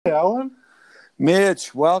Alan.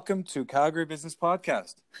 Mitch, welcome to Calgary Business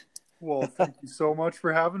Podcast. Well, thank you so much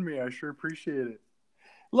for having me. I sure appreciate it.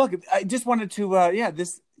 Look, I just wanted to, I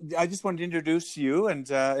just wanted to introduce you and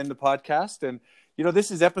in the podcast, and this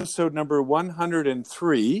is episode number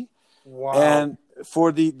 103, Wow. and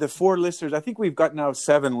for the four listeners, I think we've got now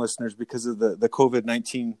 7 listeners because of the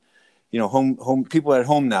COVID-19, home people at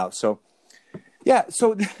home now. So, yeah,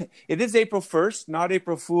 so it is April 1st, not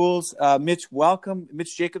April Fools. Mitch, welcome,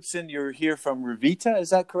 Mitch Jacobson. You're here from Revita, is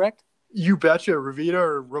that correct? You betcha. Revita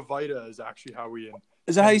or Revita is actually how we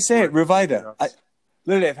Is that how you say it? Revita. Yes.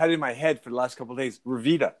 Literally, I've had it in my head for the last couple of days.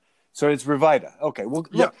 Revita. So it's Revita. Okay. Well,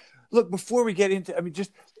 Yeah, look. Before we get into,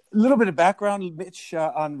 just a little bit of background, Mitch,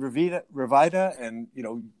 on Revita, and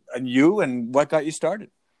you and what got you started.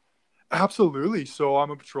 absolutely. So I'm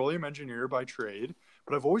a petroleum engineer by trade,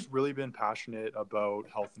 but I've always really been passionate about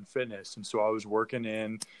health and fitness. And so I was working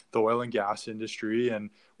in the oil and gas industry. And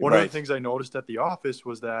one of the Right. things I noticed at the office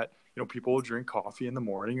was that, people would drink coffee in the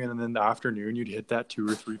morning and then in the afternoon you'd hit that 2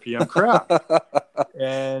 or 3 p.m. crack.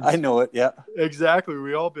 And I know it. Yeah. exactly.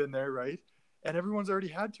 We all been there, right? And everyone's already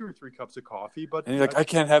had 2 or 3 cups of coffee, but And you're like, I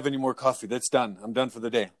can't have any more coffee. That's done. I'm done for the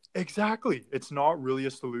day. exactly. It's not really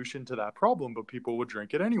a solution to that problem, but people would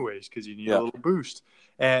drink it anyways because you need Yeah. a little boost.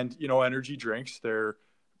 And, energy drinks, they're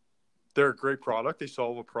a great product. They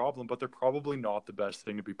solve a problem, but they're probably not the best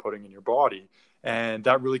thing to be putting in your body. And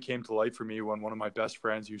that really came to light for me when one of my best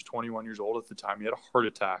friends, he was 21 years old at the time, he had a heart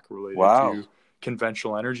attack related Wow. to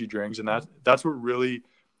conventional energy drinks. And that's what really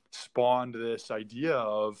spawned this idea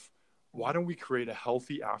of, why don't we create a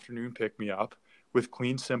healthy afternoon pick-me-up with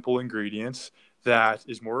clean, simple ingredients that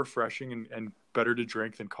is more refreshing and better to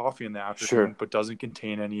drink than coffee in the afternoon, Sure. but doesn't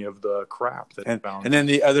contain any of the crap that And found. and then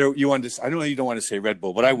the other you want to. I know you don't want to say Red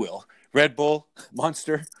Bull, but I will. Red Bull,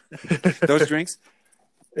 Monster, those drinks.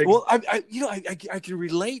 Well, I can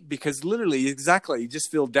relate because literally, exactly, you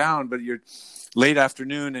just feel down, but you're late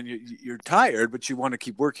afternoon and you're tired, but you want to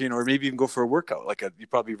keep working, or maybe even go for a workout. You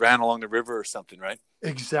probably ran along the river or something, right?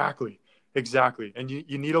 Exactly. And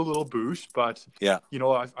you need a little boost, but Yeah.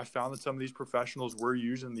 I found that some of these professionals were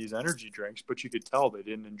using these energy drinks, but you could tell they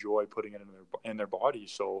didn't enjoy putting it in their body.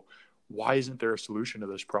 So why isn't there a solution to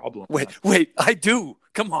this problem? Wait, I do.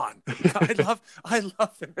 Come on. I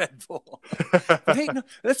love the Red Bull. But hey, no,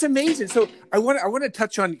 that's amazing. So I want to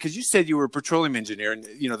touch on, because you said you were a petroleum engineer, and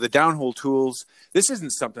the downhole tools. This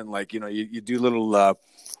isn't something like you do little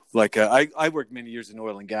I worked many years in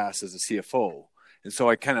oil and gas as a CFO, and so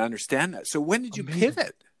I kind of understand that. So when did you Amazing.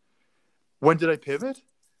 pivot? When did I pivot?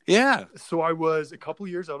 Yeah. So I was a couple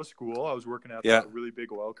years out of school. I was working at a really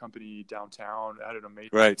big oil company downtown. I had an amazing.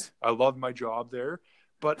 Right. I loved my job there,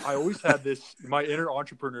 but I always had this. My inner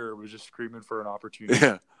entrepreneur was just screaming for an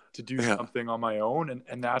opportunity to do something on my own,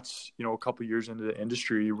 and that's a couple years into the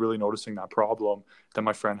industry, really noticing that problem. That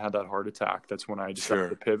my friend had that heart attack. That's when I decided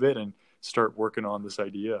to pivot and start working on this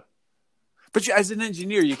idea. But as an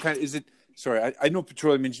engineer, you kind of Sorry, I know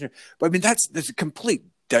petroleum engineer, but I mean that's a complete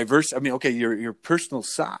diverse. I mean, okay, your personal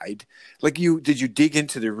side, did you dig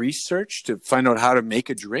into the research to find out how to make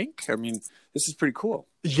a drink? I mean, this is pretty cool.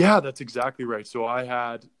 Yeah, that's exactly right. So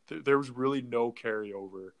there was really no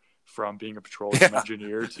carryover from being a petroleum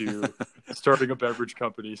engineer to starting a beverage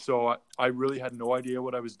company. So I really had no idea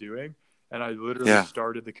what I was doing. And I literally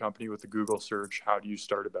started the company with the Google search, how do you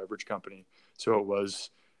start a beverage company? So it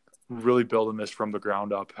was really building this from the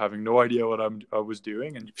ground up, having no idea what I was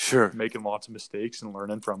doing, and making lots of mistakes and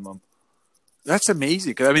learning from them. That's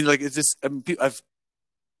amazing. I mean, it's just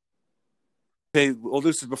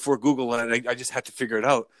this is before Google, and I just had to figure it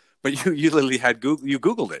out. But you literally had Google. You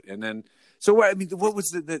Googled it, and then what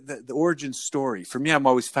was the origin story? For me, I'm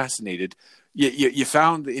always fascinated. You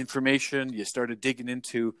found the information. You started digging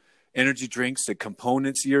into energy drinks, the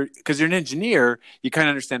components. Because you're an engineer, you kind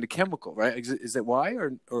of understand the chemical, right? Is that why?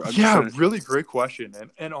 Or really great question.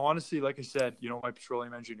 And honestly, like I said, my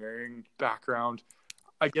petroleum engineering background,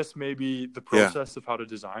 I guess maybe the process of how to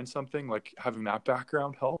design something, like having that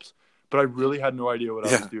background helps. But I really had no idea what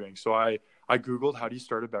I was doing. So I Googled, how do you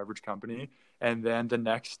start a beverage company? And then the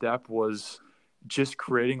next step was just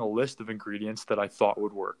creating a list of ingredients that I thought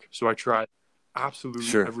would work. So I tried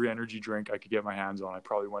absolutely every energy drink I could get my hands on. I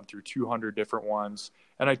probably went through 200 different ones,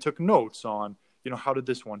 and I took notes on, how did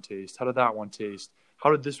this one taste? How did that one taste?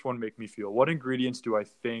 How did this one make me feel? What ingredients do I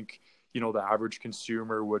think, the average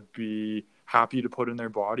consumer would be happy to put in their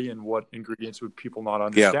body, and what ingredients would people not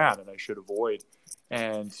understand and I should avoid?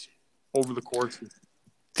 And over the course of...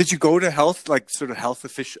 Did you go to health, health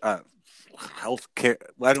care?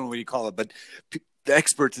 I don't know what you call it, but the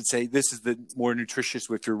experts would say this is the more nutritious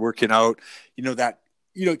if you're working out, that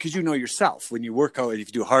because you know yourself when you work out, if you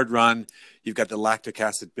do a hard run, you've got the lactic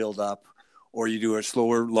acid buildup, or you do a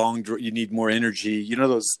slower, you need more energy. You know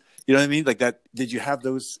those. You know what I mean? Like that. Did you have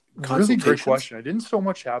those consultations? Really great question. I didn't so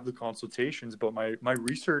much have the consultations, but my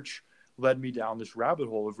research led me down this rabbit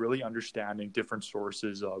hole of really understanding different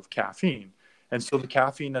sources of caffeine. And so the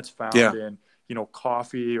caffeine that's found in,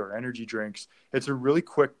 coffee or energy drinks, it's a really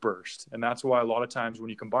quick burst. And that's why a lot of times when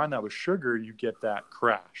you combine that with sugar, you get that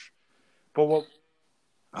crash. But one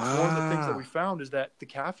of the things that we found is that the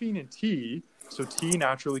caffeine in tea, so tea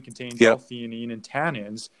naturally contains L-theanine and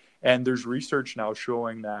tannins, and there's research now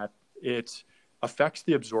showing that it affects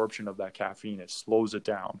the absorption of that caffeine. It slows it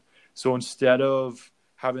down. So instead of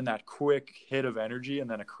having that quick hit of energy and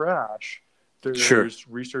then a crash, there's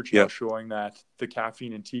research now showing that the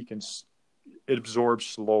caffeine in tea it absorbs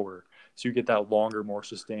slower. So you get that longer, more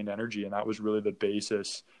sustained energy. And that was really the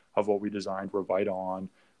basis of what we designed Revita on,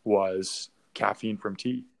 was caffeine from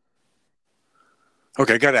tea.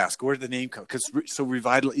 Okay, I got to ask, where did the name come? Because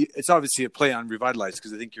it's obviously a play on Revitalize,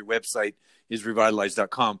 because I think your website is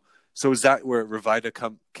revitalize.com. So is that where Revita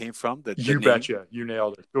came from? You betcha. You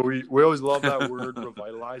nailed it. So we always love that word,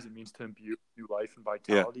 revitalize. It means to imbue new life and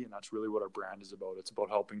vitality, and that's really what our brand is about. It's about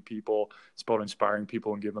helping people. It's about inspiring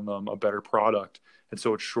people and giving them a better product. And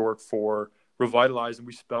so it's short for Revitalize, and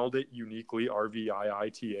we spelled it uniquely,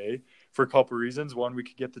 RVIITA, for a couple of reasons. One, we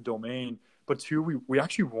could get the domain, but two, we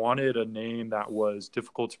actually wanted a name that was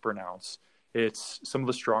difficult to pronounce. It's some of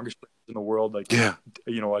the strongest brands in the world, like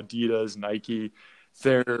Adidas, Nike.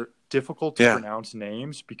 They're difficult to pronounce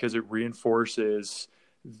names because it reinforces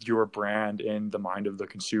your brand in the mind of the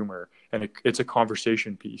consumer, and it's a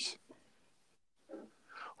conversation piece.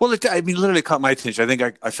 Well, literally caught my attention. I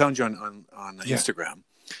think I found you on Instagram,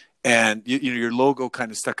 and your logo kind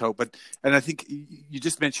of stuck out. And I think you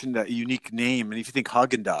just mentioned a unique name, and if you think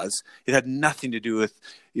Häagen-Dazs, it had nothing to do with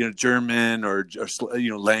German or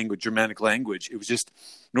language, Germanic language. It was just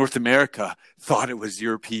North America thought it was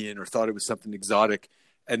European or thought it was something exotic,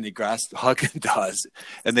 and they grasped Häagen-Dazs,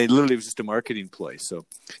 and it was just a marketing play. So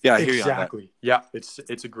I hear you on that. Exactly. Yeah,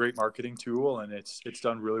 it's a great marketing tool, and it's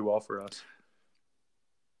done really well for us.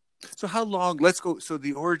 So how long? Let's go. So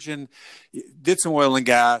the origin, you did some oil and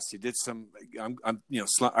gas. You did some.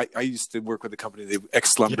 I used to work with a company, the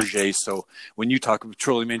ex-Schlumberger. So when you talk about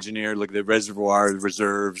petroleum engineer, look at the reservoir, the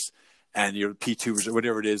reserves, and your P2 or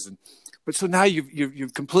whatever it is. But so now you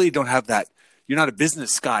completely don't have that. You're not a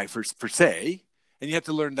business guy per se, and you have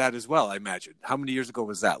to learn that as well. I imagine. How many years ago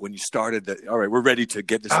was that when you started? All right, we're ready to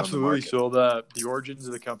get this on the market. So the origins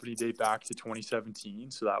of the company date back to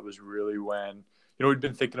 2017. So that was really when. We'd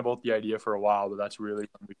been thinking about the idea for a while, but that's really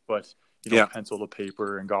when we put, pencil to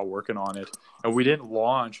paper and got working on it. And we didn't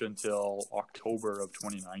launch until October of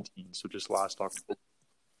 2019. So just last October.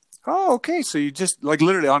 Oh, okay. So you just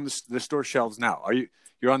literally on the store shelves now.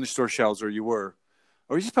 You're on the store shelves, or you were,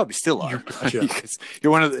 or you probably still are.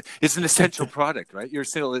 You're one of it's an essential product, right? You're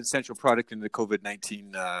still an essential product in the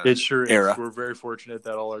COVID-19 it sure era. Is. We're very fortunate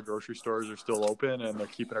that all our grocery stores are still open and they're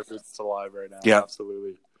keeping our business alive right now. Yeah.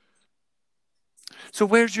 Absolutely. So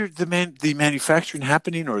where's the manufacturing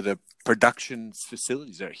happening, or the production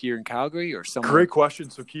facilities? Are here in Calgary or somewhere? Great question.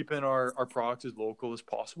 So keeping our product as local as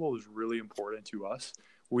possible is really important to us.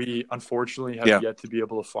 We unfortunately have yet to be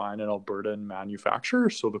able to find an Albertan manufacturer.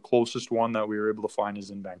 So the closest one that we were able to find is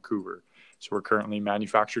in Vancouver. So we're currently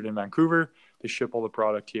manufactured in Vancouver. They ship all the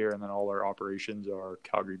product here, and then all our operations are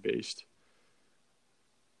Calgary based.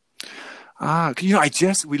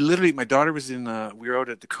 we literally, my daughter was we were out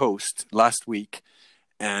at the coast last week,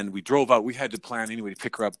 and we drove out. We had to plan anyway to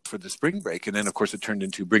pick her up for the spring break. And then of course it turned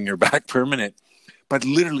into bring her back permanent. But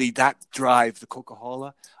literally that drive, the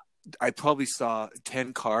Coca-Cola, I probably saw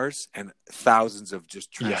 10 cars and thousands of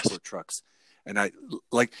just transport trucks. And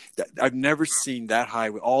I've never seen that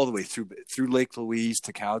highway all the way through Lake Louise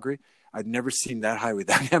to Calgary. I've never seen that highway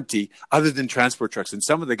that empty other than transport trucks. And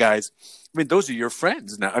some of the guys, those are your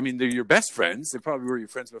friends now. They're your best friends. They probably were your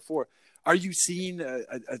friends before. Are you seeing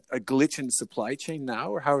a glitch in supply chain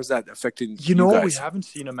now, or how is that affecting you guys? We haven't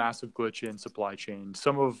seen a massive glitch in supply chain.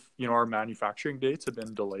 Some of, our manufacturing dates have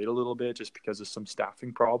been delayed a little bit just because of some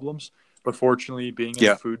staffing problems. But fortunately, being in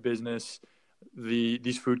the food business,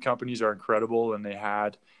 these food companies are incredible, and they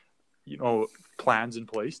had plans in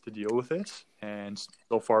place to deal with it, and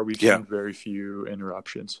so far we've seen very few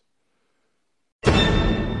interruptions.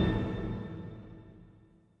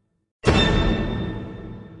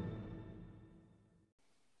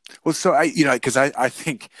 Well, so because I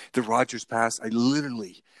think the Rogers Pass, I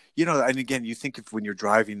literally and again, you think of when you're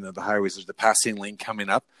driving the highways, there's the passing lane coming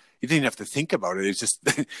up. You didn't have to think about it. It's just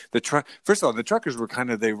the truck. First of all, the truckers were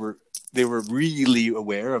they were really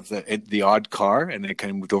aware of the odd car, and they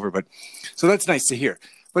kind of moved over. But so that's nice to hear.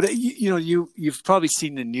 But you've probably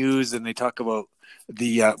seen the news, and they talk about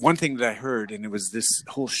the one thing that I heard, and it was this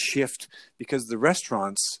whole shift because the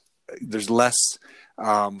restaurants, there's less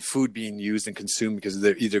food being used and consumed because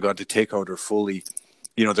they're either gone to takeout or fully,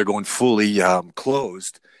 they're going fully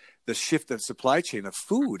closed. The shift of supply chain of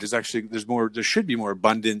food is actually there should be more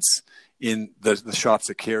abundance in the shops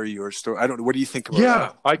that carry your store. I don't know. What do you think about that?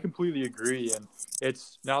 Yeah, I completely agree. And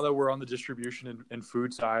it's now that we're on the distribution and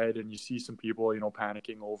food side, and you see some people,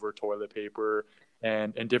 panicking over toilet paper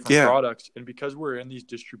and different products. And because we're in these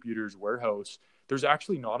distributors' warehouse, there's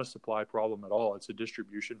actually not a supply problem at all. It's a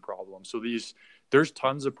distribution problem. So there's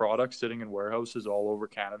tons of products sitting in warehouses all over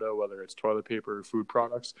Canada, whether it's toilet paper or food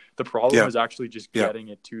products. The problem is actually just getting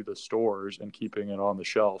it to the stores and keeping it on the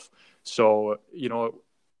shelf. So,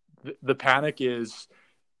 the panic is,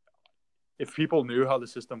 if people knew how the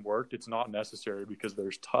system worked, it's not necessary because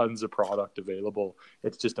there's tons of product available.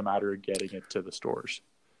 It's just a matter of getting it to the stores.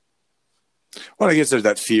 Well, I guess there's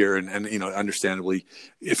that fear, and understandably,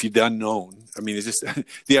 if the unknown. I mean, it's just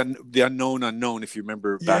the unknown. If you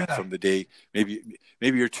remember back from the day, maybe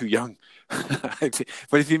you're too young,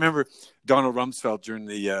 but if you remember Donald Rumsfeld during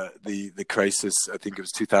the crisis, I think it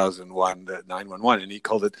was 2001, the 911, and he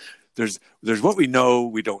called it. There's what we know,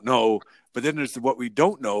 we don't know, but then there's what we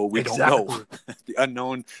don't know, we don't know. the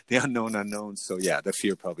unknown. So yeah, the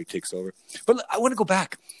fear probably takes over. But I want to go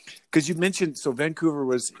back because you mentioned Vancouver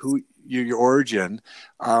was your origin.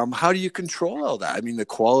 How do you control all that? I mean, the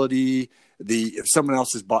quality, if someone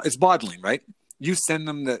else it's bottling, right? You send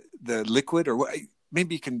them the liquid, or what?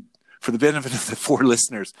 Maybe you can, for the benefit of the 4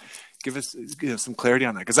 listeners, give us some clarity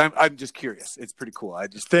on that, because I'm just curious. It's pretty cool.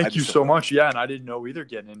 Thank you so much. Yeah, and I didn't know either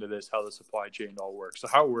getting into this how the supply chain all works. So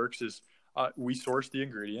how it works is we source the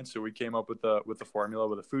ingredients. So we came up with the formula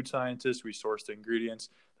with a food scientist. We source the ingredients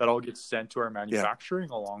that all gets sent to our manufacturing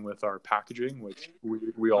along with our packaging, which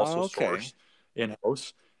we also source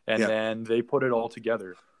in-house, and then they put it all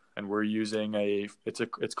together. And we're using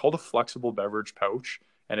it's called a flexible beverage pouch.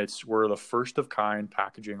 And we're the first of kind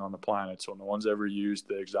packaging on the planet. So no one's ever used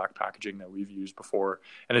the exact packaging that we've used before.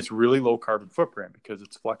 And it's really low carbon footprint because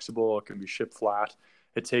it's flexible. It can be shipped flat.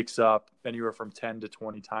 It takes up anywhere from 10 to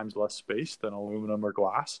 20 times less space than aluminum or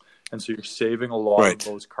glass. And so you're saving a lot of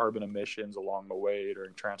those carbon emissions along the way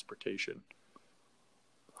during transportation.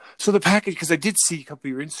 So the package, because I did see a couple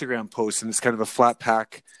of your Instagram posts, and it's kind of a flat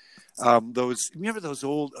pack. Remember those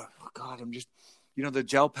old, the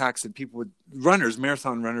gel packs that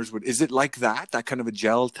marathon runners would, is it like that kind of a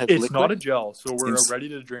gel type liquid? It's not a gel. So we're ready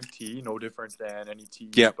to drink tea, no different than any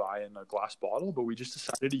tea you buy in a glass bottle. But we just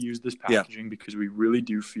decided to use this packaging because we really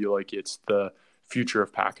do feel like it's the future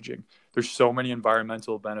of packaging. There's so many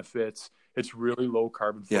environmental benefits. It's really low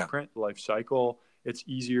carbon footprint, life cycle. It's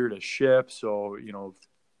easier to ship. So,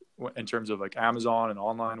 in terms of like Amazon and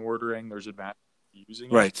online ordering, there's advantages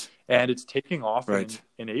using it, and it's taking off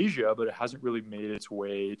in Asia, but it hasn't really made its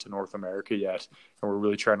way to North America yet, and we're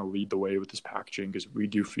really trying to lead the way with this packaging because we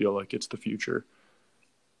do feel like it's the future.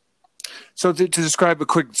 So to describe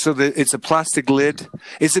it's a plastic lid.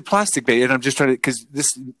 Is it plastic based? And I'm just trying to, because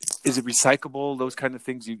is it recyclable? Those kind of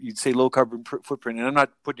things. You'd say low carbon footprint, and I'm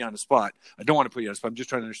not putting you on the spot. I don't want to put you on the spot. I'm just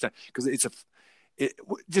trying to understand, because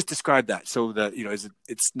just describe that. So that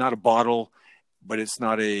it's not a bottle, but it's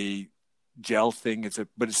not a gel thing,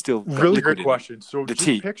 but it's still really good question. So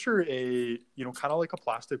just picture a kind of like a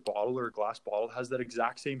plastic bottle or a glass bottle. It has that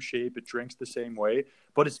exact same shape. It drinks the same way,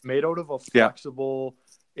 but it's made out of a flexible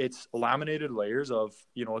it's laminated layers of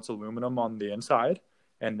it's aluminum on the inside,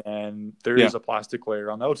 and then there is a plastic layer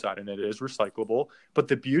on the outside, and it is recyclable. But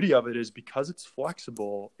the beauty of it is, because it's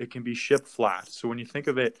flexible, it can be shipped flat. So when you think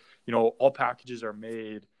of it, all packages are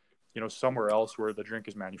made somewhere else where the drink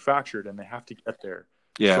is manufactured, and they have to get there.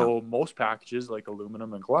 So most packages, like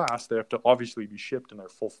aluminum and glass, they have to obviously be shipped in their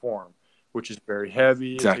full form, which is very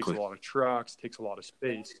heavy. It takes a lot of trucks, takes a lot of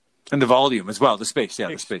space. And the volume as well, the space.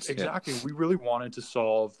 The space. Exactly. We really wanted to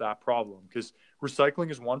solve that problem, because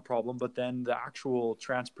recycling is one problem, but then the actual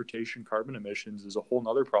transportation carbon emissions is a whole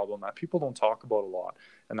nother problem that people don't talk about a lot.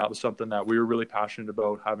 And that was something that we were really passionate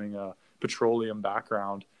about, having a petroleum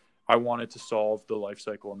background. I wanted to solve the life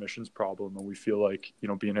cycle emissions problem, and we feel like,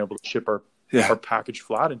 being able to ship our package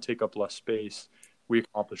flat and take up less space, we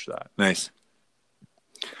accomplished that. Nice.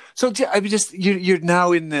 So you're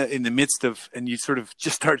now in the midst of, and you sort of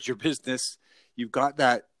just started your business. You've got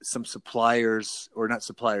some suppliers, or not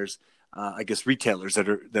suppliers, I guess retailers that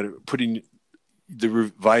are putting the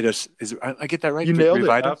Revita, I get that right? You nailed it.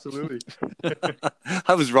 Revita? Absolutely.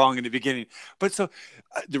 I was wrong in the beginning, but so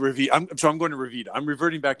the Revita. I'm going to Revita. I'm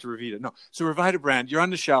reverting back to Revita. No, so Revita brand, you're on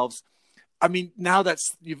the shelves. I mean, now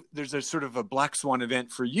there's a sort of a black swan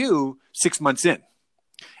event for you 6 months in.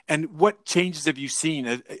 And what changes have you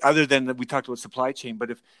seen other than that we talked about supply chain?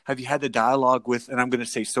 But have you had the dialogue with, and I'm going to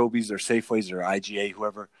say Sobeys or Safeways or IGA,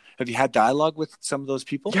 whoever, have you had dialogue with some of those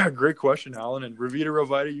people? Yeah, great question, Alan. And Revita,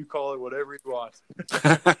 Revita, you call it whatever you want.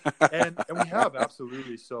 and we have,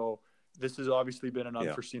 absolutely. So this has obviously been an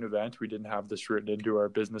unforeseen event. We didn't have this written into our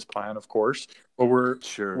business plan, of course. But we're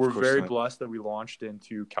very blessed that we launched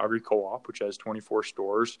into Calgary Co-op, which has 24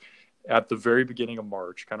 stores at the very beginning of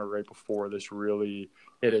March, kind of right before this really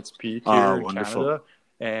hit its peak here in Canada.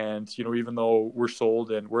 And, even though we're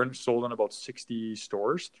sold in about 60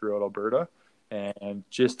 stores throughout Alberta, and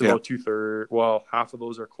just about half of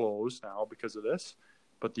those are closed now because of this.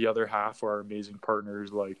 But the other half are amazing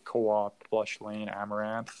partners like Co-op, Plush Lane,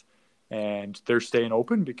 Amaranth. And they're staying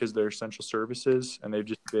open because they're essential services, and they've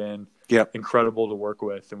just been incredible to work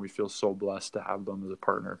with. And we feel so blessed to have them as a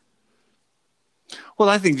partner. Well,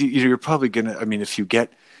 I think you're probably going to, if you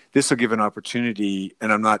get, this will give an opportunity,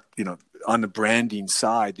 and I'm not, on the branding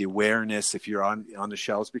side, the awareness, if you're on the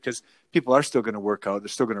shelves, because people are still going to work out. They're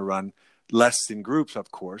still going to run less in groups,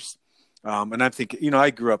 of course. And I'm thinking, I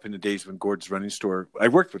grew up in the days when Gord's Running Store, I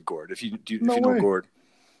worked with Gord, if you know Gord.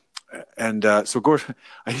 And so Gord,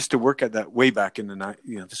 I used to work at that way back in the night.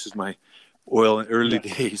 This is my oil and early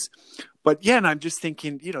days. But and I'm just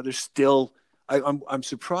thinking, there's still, I'm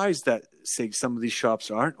surprised that, say, some of these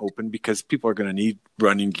shops aren't open because people are going to need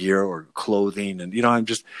running gear or clothing. And,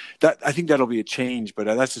 I think that'll be a change, but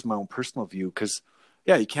that's just my own personal view. Because,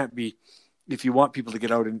 you can't be, if you want people to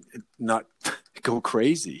get out and not go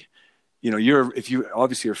crazy, if you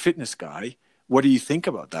obviously you're a fitness guy, what do you think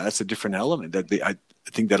about that? That's a different element that I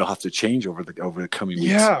think that'll have to change over the coming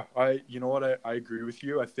weeks. Yeah, I agree with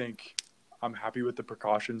you. I think I'm happy with the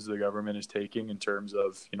precautions the government is taking in terms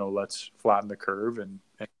of, let's flatten the curve and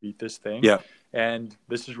beat this thing. Yeah. And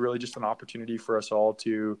this is really just an opportunity for us all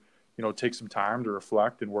to, take some time to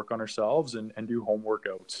reflect and work on ourselves and do home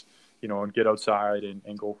workouts, and get outside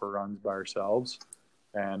and go for runs by ourselves.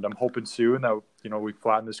 And I'm hoping soon that, we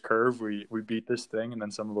flatten this curve, we beat this thing, and then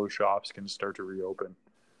some of those shops can start to reopen.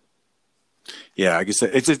 Yeah, I guess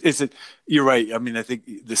you're right. I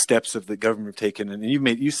think the steps of the government have taken, and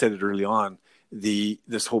you said it early on, the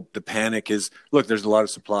panic is, look, there's a lot of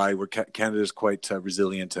supply where Canada is quite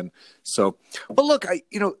resilient. And so, but look,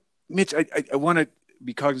 Mitch, I want to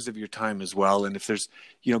be cognizant of your time as well. And if there's,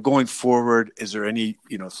 going forward, is there any,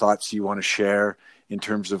 thoughts you want to share in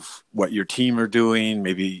terms of what your team are doing?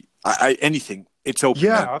 Maybe anything. It's open.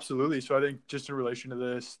 Yeah, absolutely. So I think just in relation to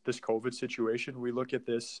this COVID situation, we look at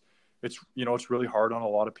this. It's really hard on a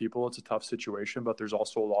lot of people. It's a tough situation, but there's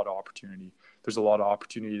also a lot of opportunity. There's a lot of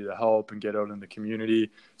opportunity to help and get out in the community.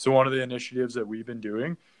 So one of the initiatives that we've been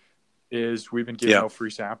doing is we've been giving out free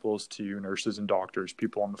samples to nurses and doctors,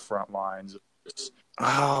 people on the front lines.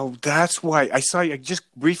 Oh, that's why I just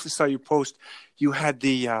briefly saw your post. You had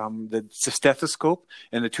the stethoscope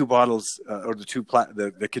and the two bottles or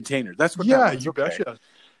the container. That's what. Yeah, you betcha.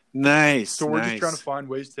 Nice. So we're just trying to find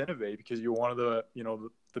ways to innovate because one of the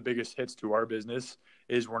the biggest hits to our business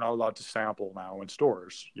is we're not allowed to sample now in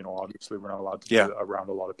stores. Obviously we're not allowed to do it around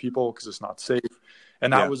a lot of people because it's not safe.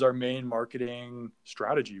 And that was our main marketing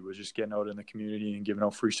strategy, was just getting out in the community and giving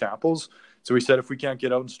out free samples. So we said, if we can't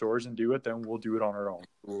get out in stores and do it, then we'll do it on our own.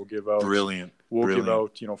 We'll give out give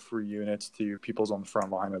out, free units to people's on the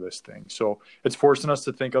front line of this thing. So it's forcing us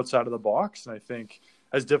to think outside of the box. And I think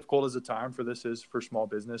as difficult as the time for this is for small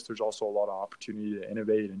business, there's also a lot of opportunity to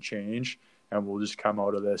innovate and change. And we'll just come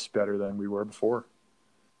out of this better than we were before.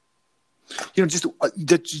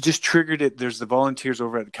 Just triggered it. There's the volunteers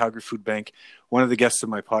over at the Calgary Food Bank. One of the guests of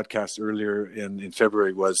my podcast earlier in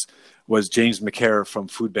February was James McCare from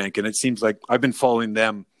Food Bank. And it seems like I've been following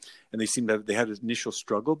them, and they seem that they had an initial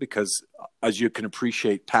struggle because, as you can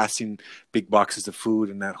appreciate, passing big boxes of food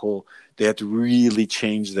and they had to really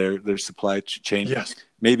change their supply chain. Yes.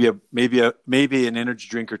 Maybe an energy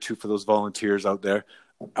drink or two for those volunteers out there.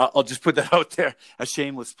 I'll just put that out there, a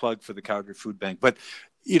shameless plug for the Calgary Food Bank. But,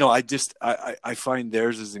 I find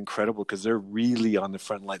theirs is incredible because they're really on the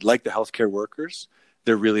front line. Like the healthcare workers,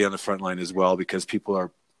 they're really on the front line as well, because people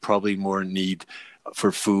are probably more in need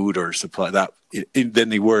for food or supply than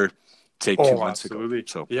they were, say, 2 months ago.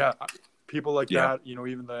 So, yeah, people like that,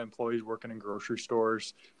 even the employees working in grocery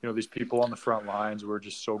stores, these people on the front lines, we're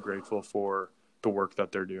just so grateful for the work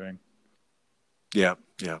that they're doing. Yeah.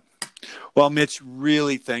 Yeah. Well, Mitch,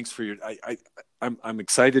 really, thanks for your. I'm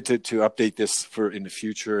excited to update this for in the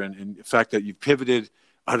future, and the fact that you pivoted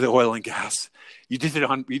out of the oil and gas. You did it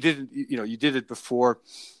on. You did you did it before.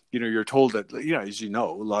 You're told that as you know,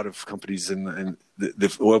 a lot of companies and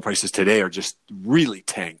the oil prices today are just really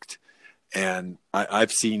tanked, and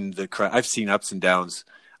I've seen I've seen ups and downs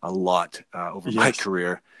a lot over my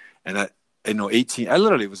career, and I know 18. I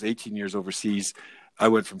literally was 18 years overseas. I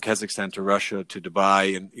went from Kazakhstan to Russia to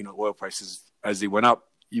Dubai, and oil prices as they went up,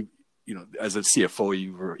 as a CFO,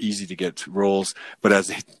 you were easy to get roles, but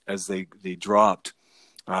as they dropped,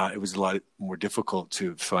 it was a lot more difficult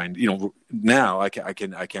to find. Now I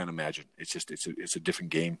can't imagine. It's a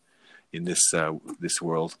different game in this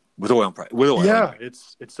world with oil price. With oil, yeah,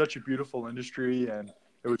 it's such a beautiful industry, and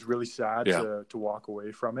it was really sad to walk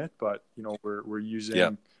away from it. But we're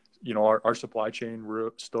using. Our supply chain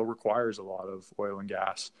still requires a lot of oil and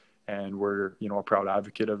gas, and we're, a proud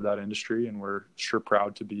advocate of that industry, and we're sure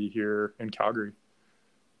proud to be here in Calgary.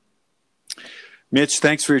 Mitch,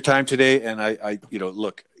 thanks for your time today. And I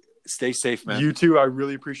look, stay safe, man. You too. I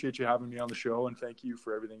really appreciate you having me on the show, and thank you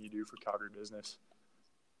for everything you do for Calgary business.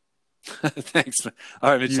 Thanks, man.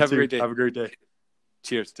 All right, Mitch, have a great day. Have a great day.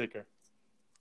 Cheers. Take care.